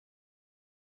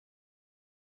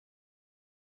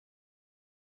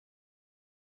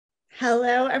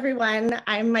Hello, everyone.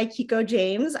 I'm Maikiko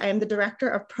James. I am the Director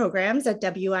of Programs at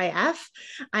WIF.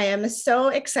 I am so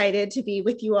excited to be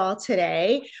with you all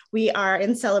today. We are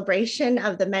in celebration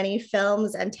of the many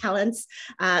films and talents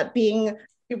being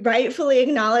rightfully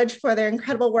acknowledged for their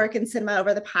incredible work in cinema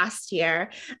over the past year.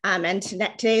 And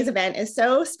today's event is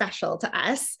so special to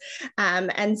us.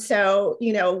 And so,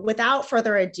 without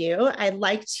further ado, I'd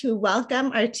like to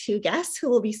welcome our two guests who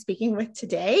we'll be speaking with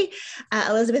today.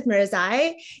 Elizabeth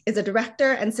Mirzaei is a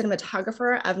director and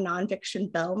cinematographer of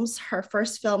nonfiction films. Her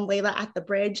first film, Layla at the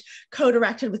Bridge,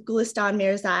 co-directed with Gulistan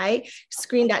Mirzaei,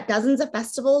 screened at dozens of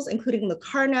festivals, including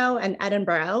Locarno and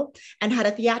Edinburgh, and had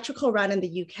a theatrical run in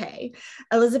the UK.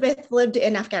 Elizabeth lived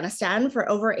in Afghanistan for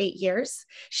over 8 years.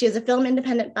 She is a Film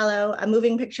Independent Fellow, a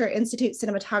Moving Picture Institute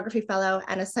Cinematography Fellow,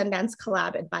 and a Sundance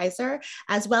Collab Advisor,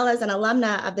 as well as an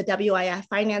alumna of the WIF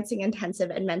Financing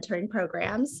Intensive and Mentoring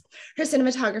Programs. Her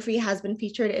cinematography has been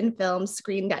featured in films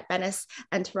screened at Venice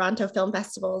and Toronto Film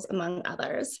Festivals, among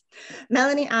others.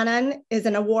 Melanie Annan is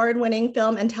an award-winning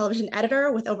film and television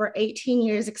editor with over 18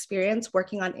 years experience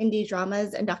working on indie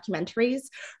dramas and documentaries.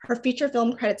 Her feature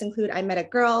film credits include I Met a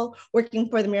Girl, Working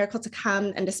for the Miracle to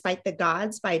Come, and Despite the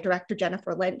Gods by director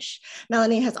Jennifer Lynch.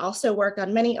 Melanie has also worked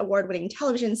on many award-winning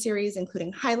television series,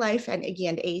 including High Life and Iggy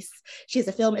and Ace. She is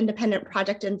a Film Independent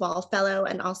Project Involved Fellow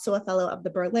and also a Fellow of the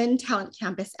Berlin Talent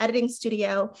Campus Editing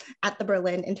Studio at the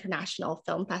Berlin International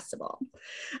Film Festival.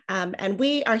 And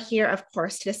we are here, of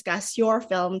course, to discuss your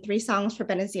film, Three Songs for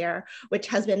Benazir, which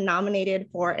has been nominated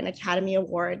for an Academy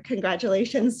Award.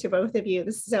 Congratulations to both of you.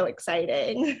 This is so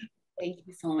exciting. Thank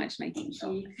you so much, Mikey.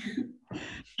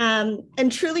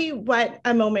 And truly, what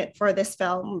a moment for this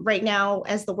film right now,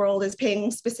 as the world is paying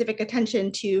specific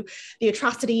attention to the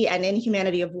atrocity and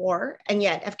inhumanity of war. And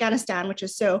yet Afghanistan, which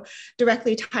is so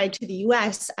directly tied to the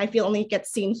US, I feel only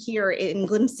gets seen here in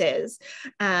glimpses.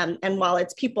 And while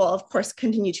its people, of course,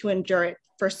 continue to endure it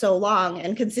for so long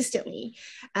and consistently.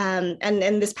 And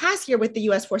this past year with the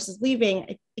US forces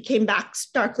leaving, it came back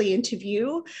starkly into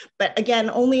view, but again,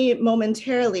 only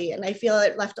momentarily. And I feel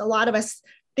it left a lot of us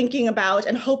thinking about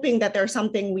and hoping that there's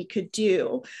something we could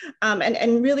do.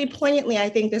 And really poignantly, I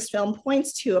think this film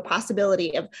points to a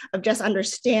possibility of just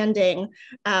understanding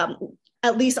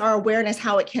at least our awareness,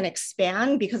 how it can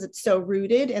expand because it's so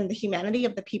rooted in the humanity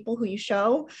of the people who you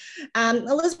show.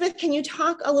 Elizabeth, can you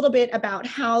talk a little bit about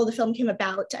how the film came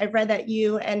about? I've read that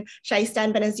you and Shaista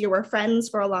and Benazir were friends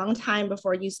for a long time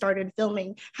before you started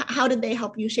filming. How did they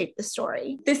help you shape the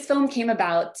story? This film came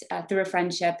about through a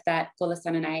friendship that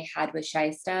Gulistan and I had with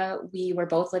Shaista. We were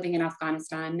both living in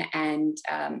Afghanistan, and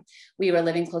we were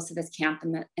living close to this camp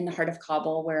in the heart of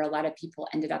Kabul, where a lot of people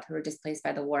ended up who were displaced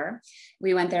by the war.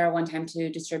 We went there one time to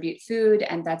distribute food,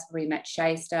 and that's where we met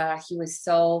Shaista. He was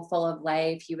so full of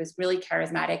life. He was really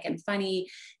charismatic and funny.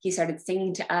 He started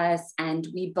singing to us, and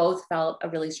we both felt a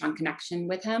really strong connection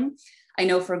with him. I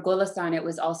know for Gulistan, it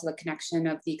was also a connection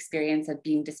of the experience of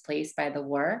being displaced by the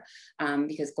war,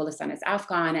 because Gulistan is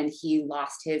Afghan and he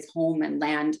lost his home and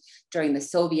land during the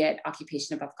Soviet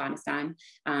occupation of Afghanistan.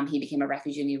 He became a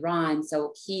refugee in Iran.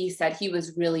 So he said he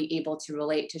was really able to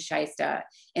relate to Shaista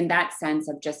in that sense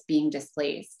of just being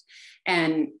displaced.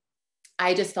 And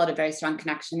I just felt a very strong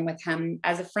connection with him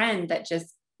as a friend that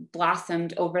just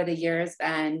blossomed over the years.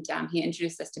 And he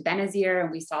introduced us to Benazir,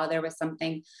 and we saw there was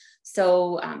something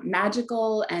so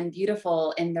magical and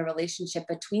beautiful in the relationship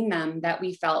between them that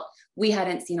we felt we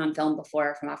hadn't seen on film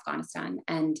before from Afghanistan.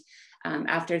 And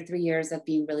after 3 years of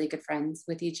being really good friends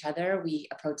with each other, we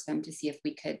approached them to see if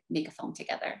we could make a film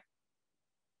together.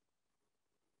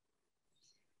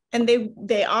 And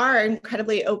they are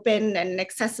incredibly open and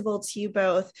accessible to you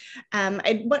both.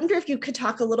 I wonder if you could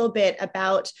talk a little bit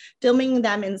about filming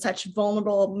them in such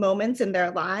vulnerable moments in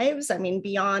their lives. I mean,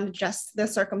 beyond just the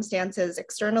circumstances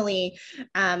externally,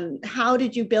 how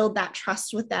did you build that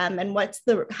trust with them? And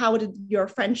how did your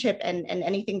friendship and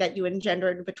anything that you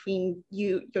engendered between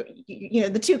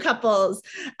the two couples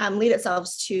lead itself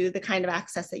to the kind of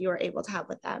access that you were able to have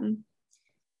with them?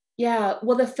 Yeah,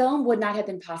 well, the film would not have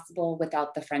been possible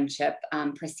without the friendship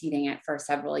preceding it for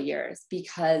several years,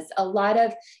 because a lot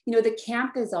of, the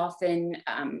camp is often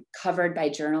covered by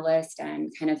journalists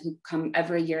and kind of who come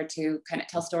every year to kind of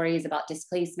tell stories about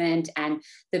displacement and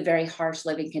the very harsh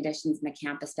living conditions in the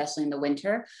camp, especially in the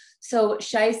winter. So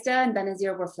Shaista and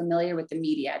Benazir were familiar with the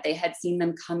media. They had seen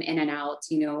them come in and out,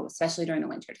 especially during the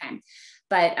winter time.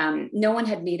 But no one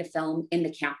had made a film in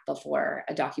the camp before,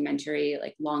 a documentary,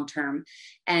 like long-term.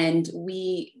 And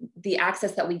the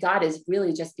access that we got is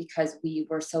really just because we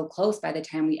were so close by the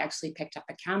time we actually picked up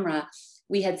a camera.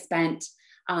 We had spent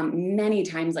Many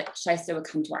times, like Shaista would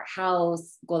come to our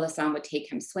house, Golasan would take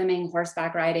him swimming,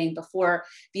 horseback riding, before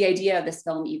the idea of this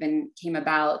film even came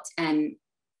about. And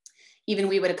even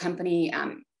we would accompany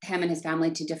him and his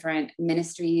family to different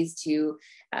ministries to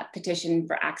petition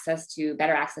for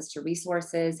better access to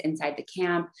resources inside the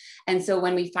camp. And so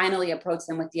when we finally approached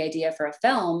them with the idea for a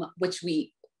film,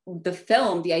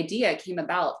 the idea came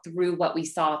about through what we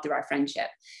saw through our friendship.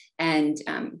 And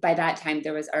by that time,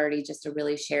 there was already just a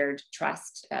really shared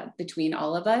trust between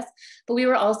all of us. But we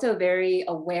were also very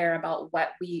aware about what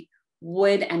we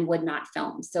would and would not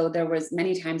film. So there was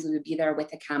many times we would be there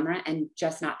with a camera and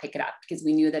just not pick it up, because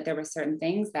we knew that there were certain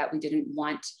things that we didn't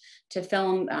want to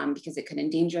film because it could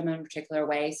endanger them in a particular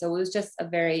way. So it was just a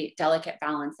very delicate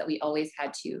balance that we always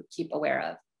had to keep aware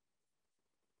of.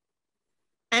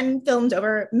 And filmed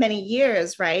over many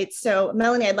years, right? So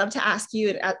Melanie, I'd love to ask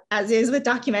you, as is with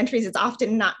documentaries, it's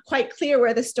often not quite clear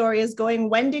where the story is going.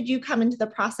 When did you come into the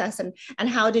process, and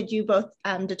how did you both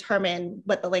determine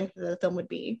what the length of the film would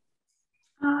be?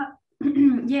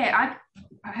 Yeah,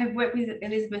 I have worked with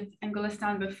Elizabeth and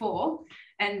Gulistan before,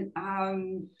 and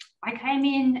I came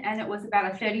in and it was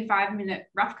about a 35-minute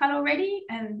rough cut already,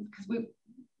 and because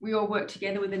we all worked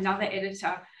together with another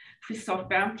editor, Christoph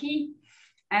Baumke.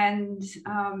 And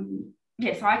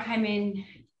yeah, so I came in,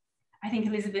 I think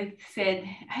Elizabeth said,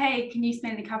 hey, can you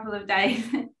spend a couple of days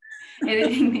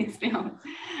editing this film?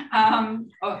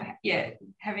 Or yeah,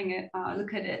 having a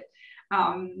look at it.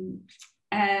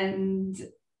 And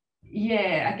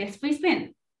yeah, I guess we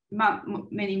spent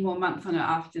many more months on it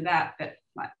after that, but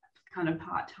like kind of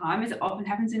part-time, as it often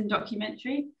happens in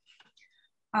documentary.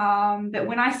 But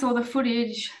when I saw the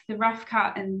footage, the rough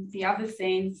cut and the other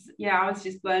scenes, yeah, I was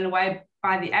just blown away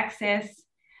by the access,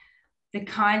 the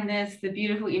kindness, the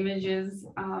beautiful images.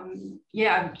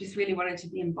 Yeah, I just really wanted to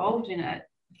be involved in it.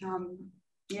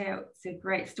 Yeah, it's a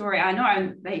great story. I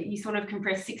know you sort of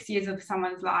compress 6 years of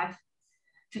someone's life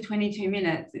to 22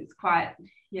 minutes. It's quite,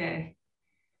 yeah,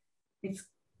 it's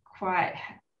quite,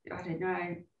 I don't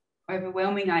know,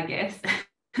 overwhelming, I guess.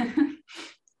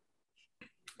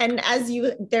 And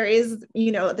there is,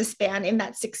 the span in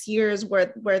that 6 years,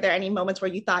 were there any moments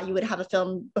where you thought you would have a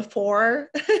film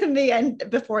before the end,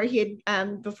 before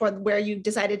where you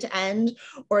decided to end,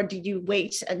 or did you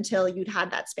wait until you'd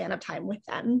had that span of time with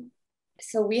them?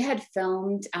 So we had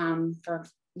filmed for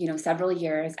several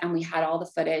years, and we had all the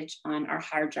footage on our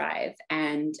hard drive,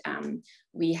 and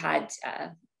we had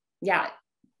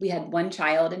we had one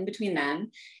child in between them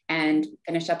and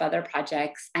finished up other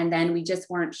projects. And then we just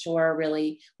weren't sure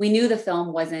really. We knew the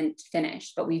film wasn't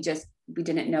finished, but we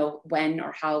didn't know when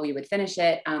or how we would finish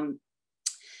it.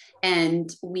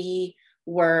 And we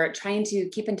were trying to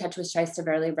keep in touch with Shaista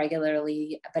very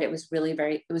regularly, but it was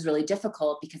really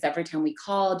difficult because every time we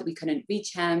called, we couldn't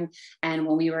reach him. And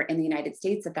when we were in the United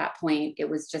States at that point, it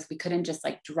was just, we couldn't just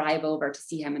like drive over to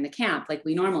see him in the camp like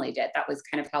we normally did. That was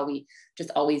kind of how we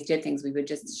just always did things. We would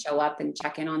just show up and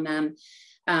check in on them.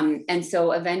 And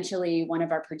so eventually one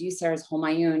of our producers,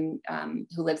 Homayun,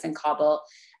 who lives in Kabul,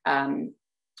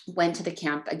 went to the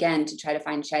camp again to try to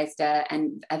find Shaista,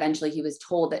 and eventually he was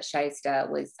told that Shaista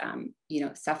was,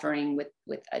 suffering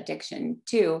with addiction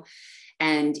too,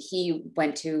 and he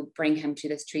went to bring him to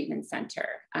this treatment center.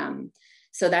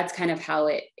 So that's kind of how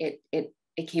it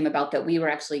came about that we were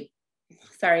actually.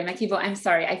 Sorry, Makibo, I'm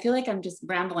sorry. I feel like I'm just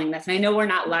rambling this, and I know we're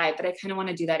not live, but I kind of want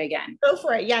to do that again. Go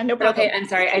for it. Yeah, no problem. Okay, I'm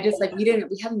sorry. I just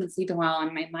we haven't been sleeping well,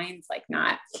 and my mind's like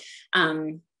not.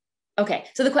 Okay,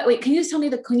 so wait, can you just tell me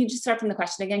can you just start from the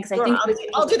question again? Because I think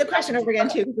I'll do the question over again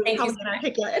too.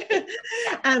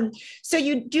 So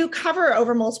you do cover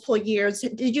over multiple years.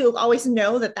 Did you always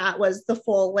know that was the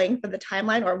full length of the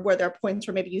timeline, or were there points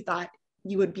where maybe you thought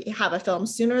you would have a film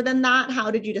sooner than that?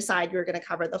 How did you decide you were going to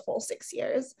cover the full 6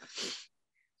 years?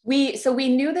 We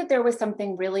knew that there was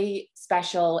something really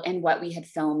special in what we had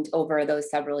filmed over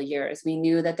those several years. We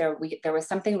knew that there was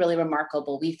something really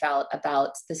remarkable we felt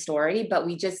about the story, but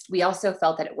we also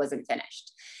felt that it wasn't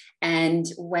finished. And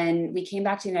when we came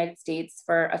back to the United States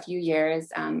for a few years,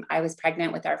 I was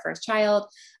pregnant with our first child.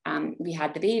 We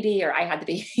had the baby, or I had the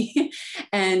baby,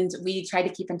 and we tried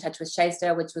to keep in touch with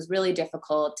Shaista, which was really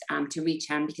difficult to reach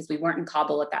him because we weren't in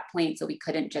Kabul at that point. So we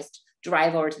couldn't just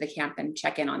drive over to the camp and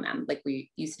check in on them like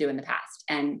we used to do in the past.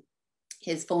 And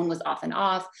his phone was often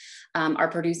off. Our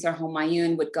producer,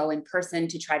 Homayun, would go in person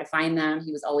to try to find them.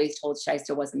 He was always told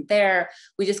Shaista wasn't there.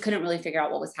 We just couldn't really figure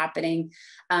out what was happening.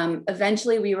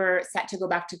 Eventually, we were set to go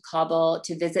back to Kabul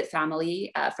to visit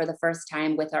family for the first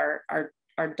time with our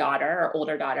daughter, our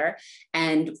older daughter,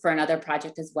 and for another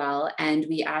project as well. And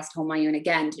we asked Homayun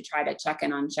again to try to check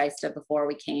in on Shaista before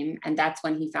we came. And that's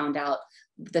when he found out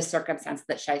the circumstance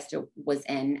that Shaista was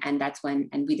in. And that's when,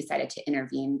 and we decided to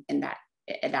intervene in that,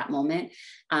 at that moment.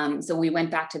 So we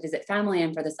went back to visit family,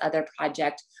 and for this other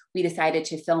project, we decided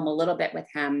to film a little bit with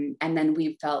him. And then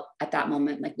we felt at that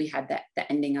moment like we had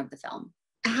the ending of the film.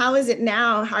 How is it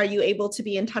now? How are you able to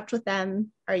be in touch with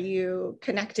them? Are you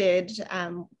connected?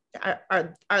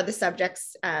 Are the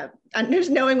subjects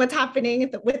knowing what's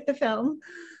happening with the film?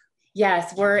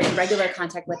 Yes, we're in regular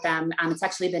contact with them. It's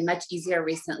actually been much easier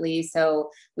recently. So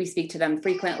we speak to them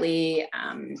frequently.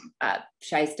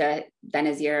 Shaista,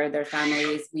 Benazir, their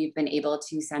families, we've been able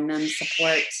to send them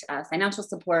support, financial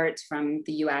support from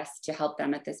the US to help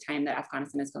them at this time that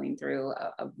Afghanistan is going through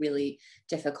a really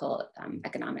difficult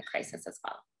economic crisis as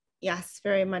well. Yes,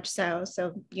 very much so.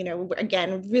 So, you know,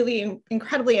 again, really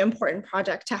incredibly important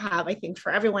project to have, I think,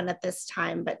 for everyone at this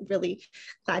time, but really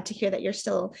glad to hear that you're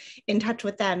still in touch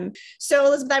with them. So,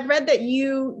 Elizabeth, I've read that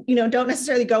you don't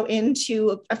necessarily go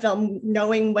into a film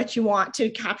knowing what you want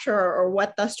to capture or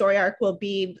what the story arc will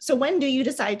be. So when do you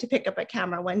decide to pick up a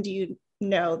camera? When do you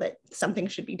know that something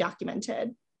should be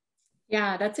documented?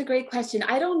 Yeah, that's a great question.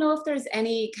 I don't know if there's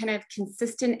any kind of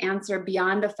consistent answer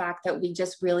beyond the fact that we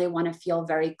just really want to feel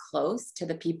very close to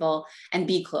the people and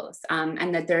be close,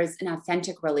 and that there's an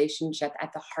authentic relationship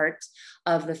at the heart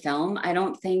of the film. I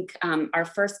don't think our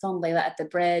first film, Layla at the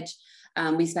Bridge,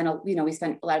 we spent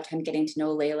a lot of time getting to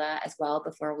know Layla as well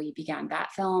before we began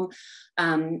that film.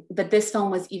 But this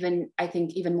film was I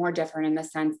think even more different in the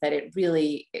sense that it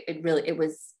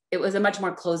was a much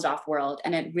more closed off world,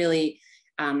 and it really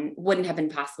wouldn't have been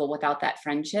possible without that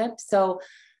friendship. So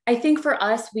I think for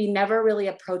us, we never really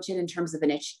approach it in terms of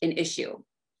an issue.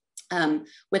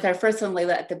 With our first film,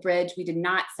 Layla at the Bridge, we did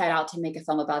not set out to make a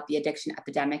film about the addiction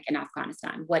epidemic in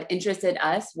Afghanistan. What interested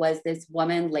us was this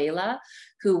woman, Layla,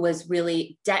 who was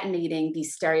really detonating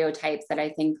these stereotypes that I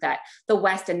think that the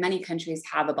West and many countries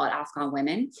have about Afghan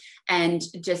women, and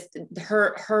just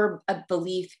her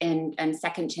belief in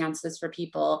second chances for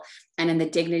people and in the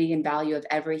dignity and value of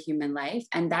every human life.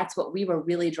 And that's what we were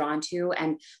really drawn to.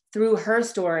 And through her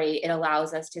story, it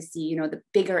allows us to see, the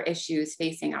bigger issues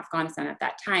facing Afghanistan at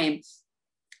that time.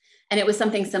 And it was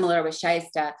something similar with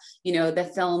Shaista.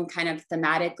 The film kind of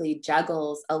thematically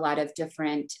juggles a lot of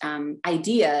different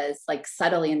ideas, like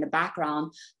subtly in the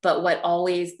background. But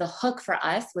the hook for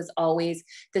us was always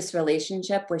this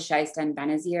relationship with Shaista and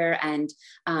Benazir, and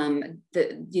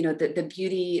the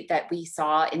beauty that we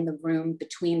saw in the room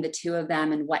between the two of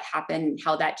them, and what happened,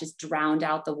 how that just drowned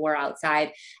out the war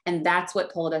outside. And that's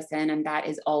what pulled us in, and that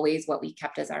is always what we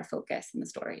kept as our focus in the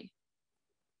story.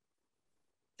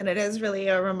 And it is really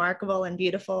a remarkable and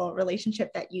beautiful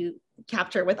relationship that you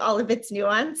capture with all of its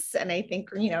nuance. And I think,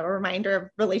 a reminder of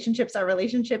relationships are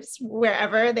relationships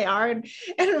wherever they are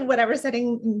and whatever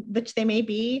setting which they may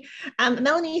be.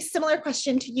 Melanie, similar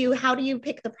question to you. How do you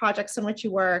pick the projects in which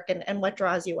you work, and what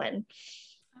draws you in?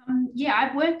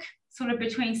 I work sort of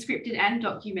between scripted and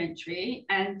documentary.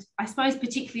 And I suppose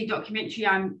particularly documentary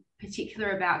I'm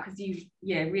particular about because you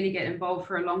really get involved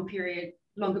for a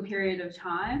longer period of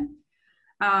time.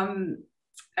 And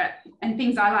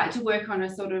things I like to work on are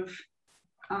sort of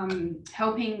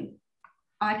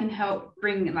I can help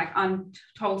bring like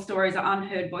untold stories or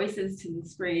unheard voices to the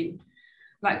screen.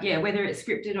 Whether it's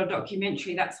scripted or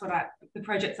documentary, that's what the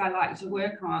projects I like to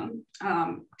work on.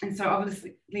 And so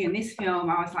obviously in this film,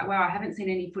 I was like, wow, I haven't seen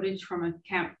any footage from a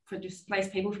camp for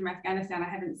displaced people from Afghanistan. I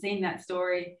haven't seen that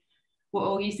story. We're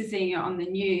all used to seeing it on the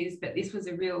news, but this was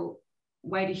a real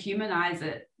way to humanize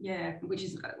it, which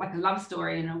is like a love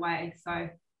story in a way. So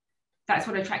that's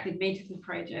what attracted me to the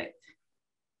project.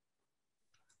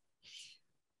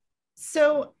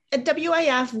 So at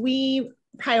WIF, we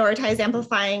prioritize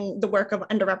amplifying the work of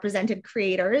underrepresented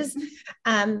creators.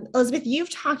 Elizabeth, you've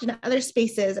talked in other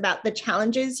spaces about the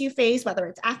challenges you face, whether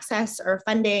it's access or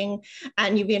funding,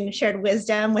 and you've even shared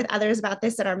wisdom with others about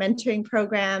this in our mentoring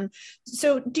program.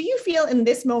 So do you feel in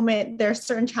this moment there are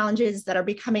certain challenges that are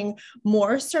becoming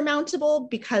more surmountable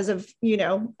because of,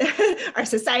 our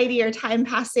society or time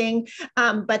passing?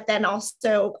 But then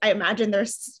also, I imagine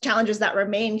there's challenges that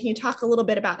remain. Can you talk a little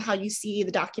bit about how you see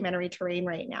the documentary terrain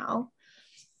right now?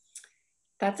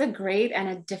 That's a great and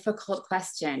a difficult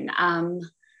question. I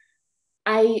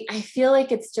feel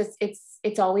like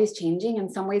it's always changing. In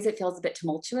some ways, it feels a bit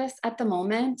tumultuous at the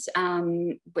moment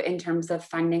in terms of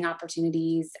funding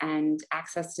opportunities and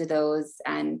access to those.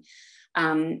 And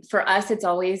for us, it's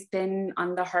always been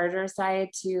on the harder side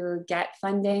to get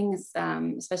funding,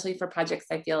 especially for projects,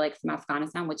 I feel like, from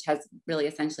Afghanistan, which has really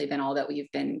essentially been all that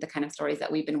the kind of stories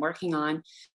that we've been working on.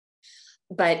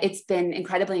 but it's been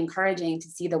incredibly encouraging to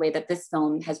see the way that this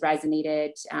film has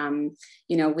resonated.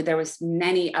 There was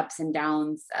many ups and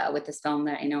downs with this film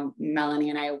that, Melanie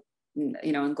and I, and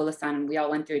Gulistan, and we all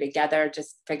went through together,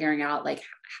 just figuring out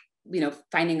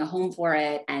finding a home for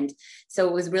it. And so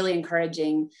it was really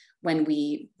encouraging when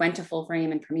we went to full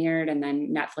frame and premiered, and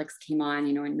then Netflix came on,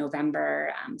 in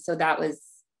November. So that was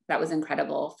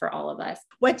incredible for all of us.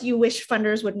 What do you wish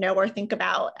funders would know or think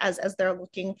about as they're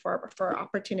looking for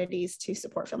opportunities to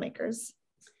support filmmakers?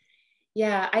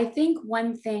 Yeah, I think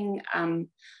one thing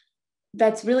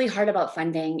that's really hard about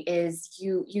funding is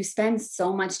you spend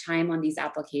so much time on these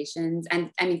applications.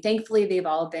 And I mean, thankfully, they've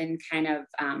all been kind of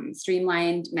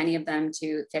streamlined, many of them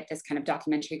to fit this kind of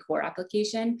documentary core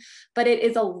application. But it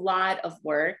is a lot of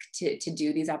work to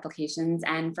do these applications.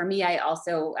 And for me, I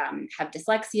also have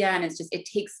dyslexia, and it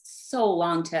takes so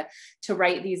long to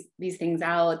write these things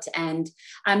out. And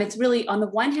it's really, on the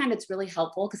one hand, it's really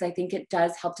helpful because I think it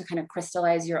does help to kind of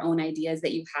crystallize your own ideas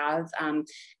that you have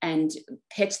and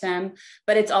pitch them.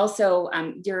 But it's also,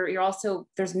 you're also,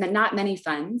 there's not many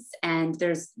funds, and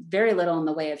there's very little in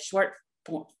the way of short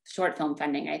film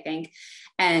funding, I think.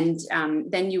 And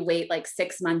then you wait like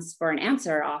 6 months for an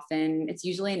answer. Often it's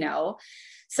usually no.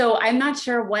 So I'm not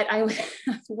sure what I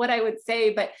would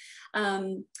say, but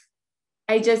I'm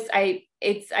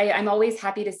always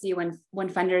happy to see when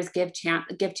funders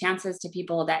give chances to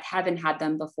people that haven't had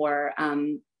them before.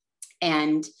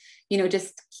 And,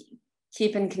 just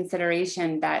keep in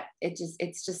consideration that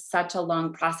it's just such a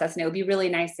long process. And it would be really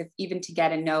nice if even to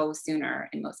get a no sooner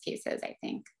in most cases, I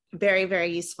think. Very, very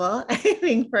useful, I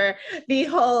think, for the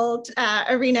whole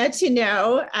arena to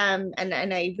know. And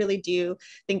I really do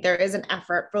think there is an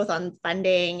effort both on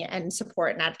funding and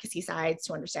support and advocacy sides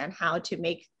to understand how to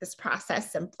make this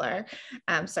process simpler,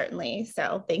 certainly.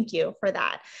 So thank you for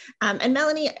that. And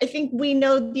Melanie, I think we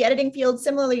know the editing field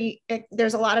similarly,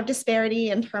 there's a lot of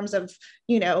disparity in terms of,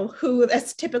 who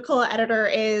this typical editor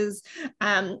is.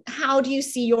 How do you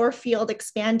see your field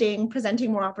expanding,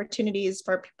 presenting more opportunities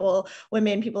for people,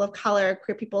 women, people of color,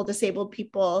 queer people, disabled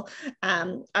people?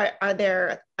 Are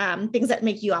there things that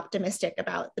make you optimistic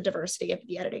about the diversity of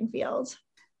the editing field?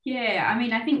 Yeah, I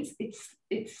mean, I think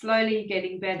it's slowly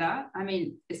getting better. I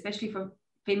mean, especially for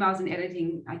females in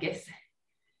editing, I guess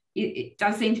it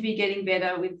does seem to be getting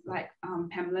better with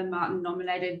Pamela Martin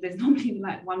nominated. There's normally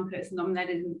like one person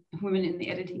nominated, women in the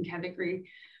editing category.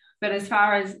 But as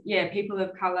far as, people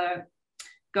of color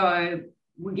go,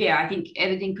 I think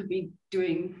editing could be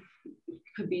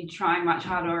trying much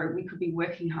harder. We could be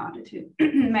working harder to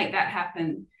make that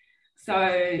happen. So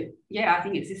I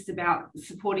think it's just about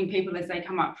supporting people as they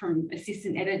come up from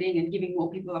assistant editing and giving more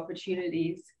people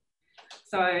opportunities.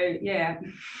 So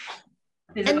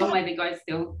there's a long way to go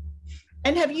still.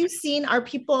 And have you seen, are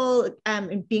people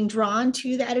being drawn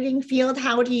to the editing field?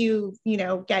 How do you,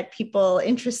 get people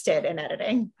interested in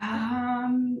editing?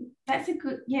 That's a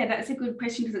good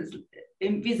question, because it's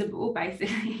invisible,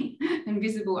 basically,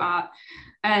 invisible art.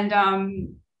 And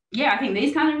I think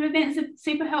these kind of events are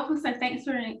super helpful. So thanks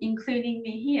for including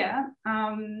me here.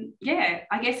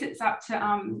 I guess it's up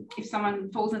to, if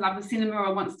someone falls in love with cinema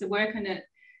or wants to work in it,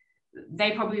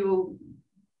 they probably will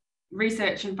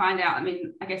research and find out. I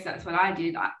mean, I guess that's what I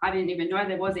did. I didn't even know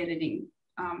there was editing,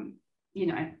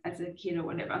 as a kid or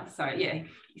whatever. So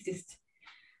it's just,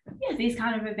 these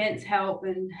kind of events help,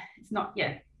 and it's not,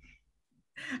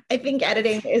 I think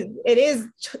editing is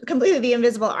completely the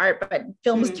invisible art, but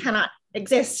films cannot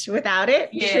exist without it.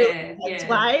 That's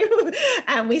why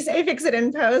we say fix it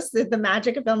in post. The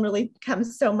magic of film really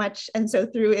comes so much and so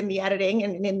through in the right.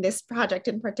 And in this project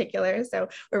in particular. So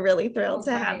we're really thrilled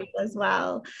to have you as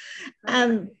well.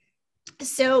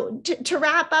 So to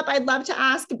wrap up, I'd love to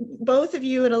ask both of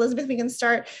you, and Elizabeth, we can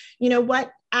start,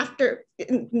 what after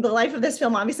in the life of this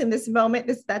film, obviously in this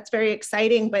moment, that's very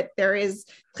exciting, but there is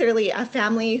clearly a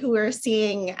family who we're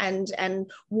seeing and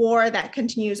war that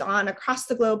continues on across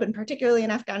the globe, and particularly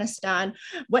in Afghanistan.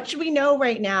 What should we know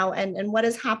right now, and what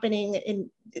is happening in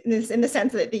the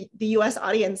sense that the US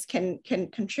audience can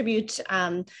contribute,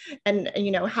 and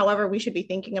however we should be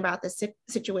thinking about this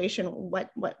situation? What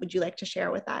would you like to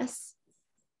share with us?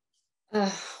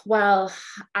 Well,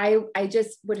 I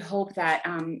just would hope that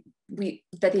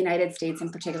that the United States in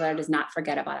particular does not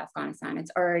forget about Afghanistan.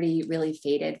 It's already really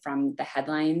faded from the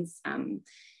headlines.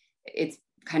 It's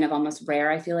kind of almost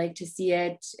rare, I feel like, to see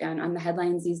it on the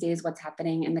headlines these days, what's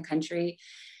happening in the country.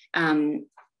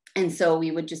 And so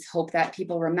we would just hope that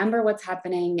people remember what's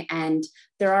happening, and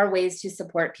there are ways to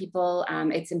support people.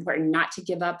 It's important not to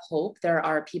give up hope. There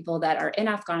are people that are in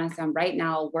Afghanistan right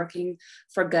now working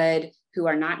for good, who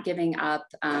are not giving up,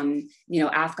 you know,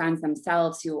 Afghans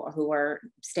themselves who are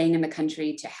staying in the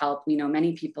country to help. We know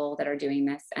many people that are doing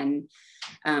this, and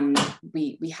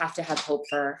we have to have hope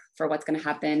for what's going to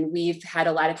happen. We've had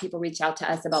a lot of people reach out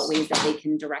to us about ways that they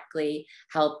can directly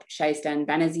help Shaista and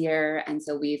Benazir, and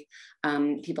so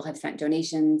people have sent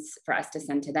donations for us to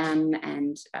send to them,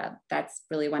 and that's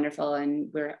really wonderful, and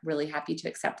we're really happy to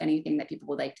accept anything that people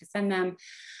would like to send them.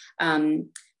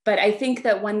 But I think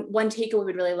that one takeaway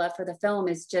we'd really love for the film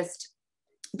is just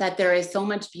that there is so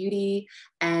much beauty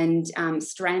and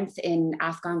strength in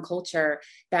Afghan culture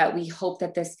that we hope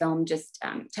that this film just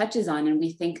touches on. And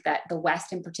we think that the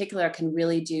West in particular can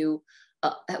really do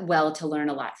well to learn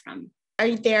a lot from.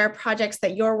 Are there projects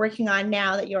that you're working on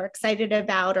now that you're excited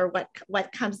about, or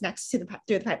what comes next through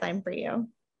the pipeline for you?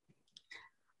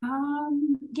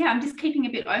 Yeah, I'm just keeping a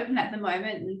bit open at the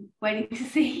moment and waiting to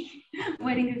see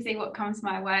what comes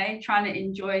my way, trying to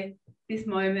enjoy this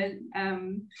moment.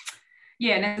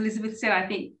 Yeah, and as Elizabeth said, I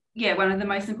think, yeah, one of the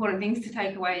most important things to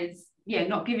take away is, yeah,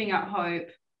 not giving up hope.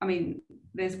 I mean,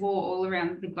 there's war all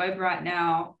around the globe right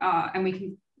now, and we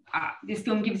can, this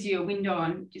film gives you a window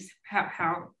on just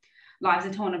how lives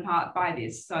are torn apart by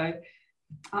this. So,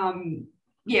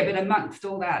 yeah, but amongst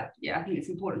all that, yeah, I think it's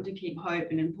important to keep hope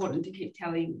and important to keep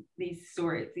telling these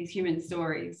stories, these human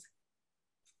stories.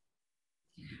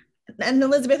 And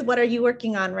Elizabeth, what are you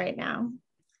working on right now?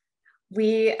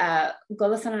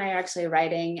 Golasan and I are actually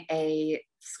writing a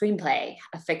screenplay,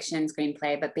 a fiction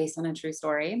screenplay, but based on a true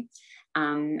story.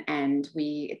 And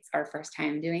it's our first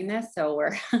time doing this. So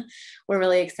we're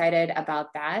really excited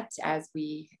about that as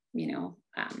we,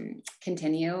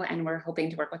 continue, and we're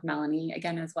hoping to work with Melanie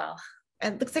again as well.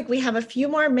 It looks like we have a few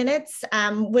more minutes.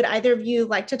 Would either of you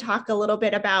like to talk a little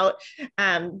bit about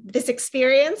this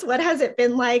experience? What has it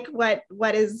been like?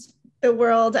 What is the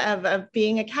world of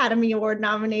being Academy Award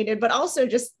nominated, but also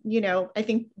just, I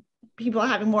think people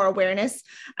having more awareness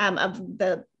of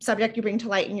the subject you bring to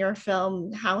light in your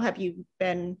film. How have you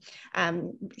been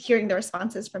hearing the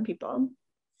responses from people?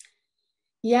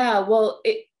 Yeah, well,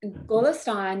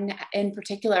 Golistan in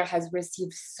particular has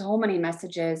received so many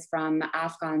messages from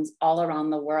Afghans all around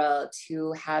the world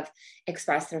who have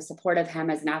expressed their support of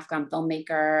him as an Afghan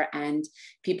filmmaker. And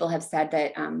people have said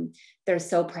that they're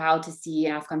so proud to see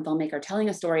an Afghan filmmaker telling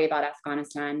a story about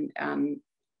Afghanistan, and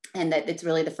that it's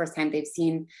really the first time they've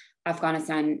seen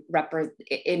Afghanistan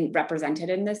represented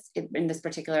in this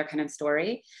particular kind of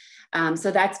story.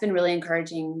 So that's been really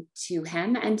encouraging to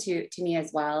him and to me as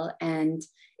well. And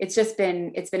it's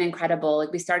been incredible.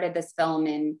 Like, we started this film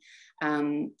in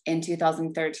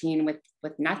 2013 with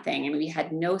nothing. I mean, we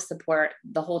had no support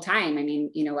the whole time. I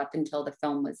mean, up until the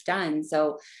film was done.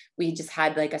 So we just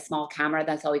had like a small camera.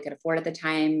 That's all we could afford at the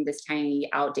time. This tiny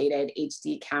outdated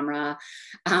HD camera,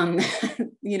 not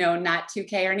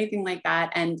 2K or anything like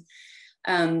that. And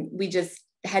we just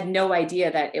had no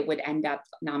idea that it would end up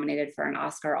nominated for an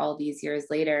Oscar all these years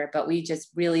later, but we just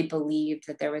really believed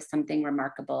that there was something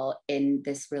remarkable in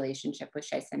this relationship with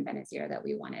Shaista and Benazir that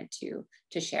we wanted to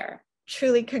share.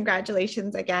 Truly,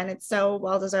 congratulations again. It's so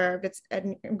well-deserved. It's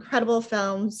an incredible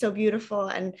film, so beautiful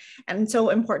and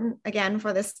so important again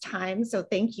for this time. So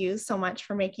thank you so much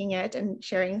for making it and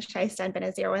sharing Shaista and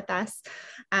Benazir with us.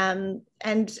 And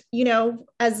as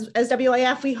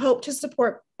WIF, we hope to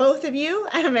support both of you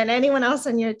and anyone else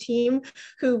on your team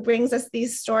who brings us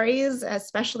these stories,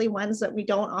 especially ones that we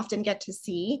don't often get to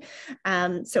see.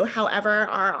 So however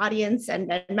our audience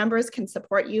and members can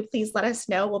support you, please let us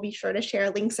know. We'll be sure to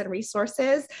share links and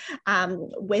resources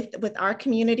with our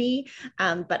community.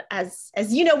 But as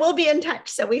you know, we'll be in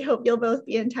touch. So we hope you'll both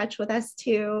be in touch with us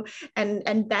too.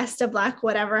 And best of luck,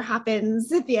 whatever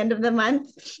happens at the end of the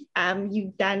month.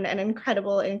 You've done an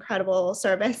incredible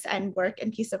service and work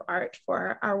and piece of art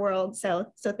for our world.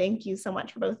 So thank you so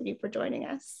much for both of you for joining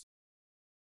us.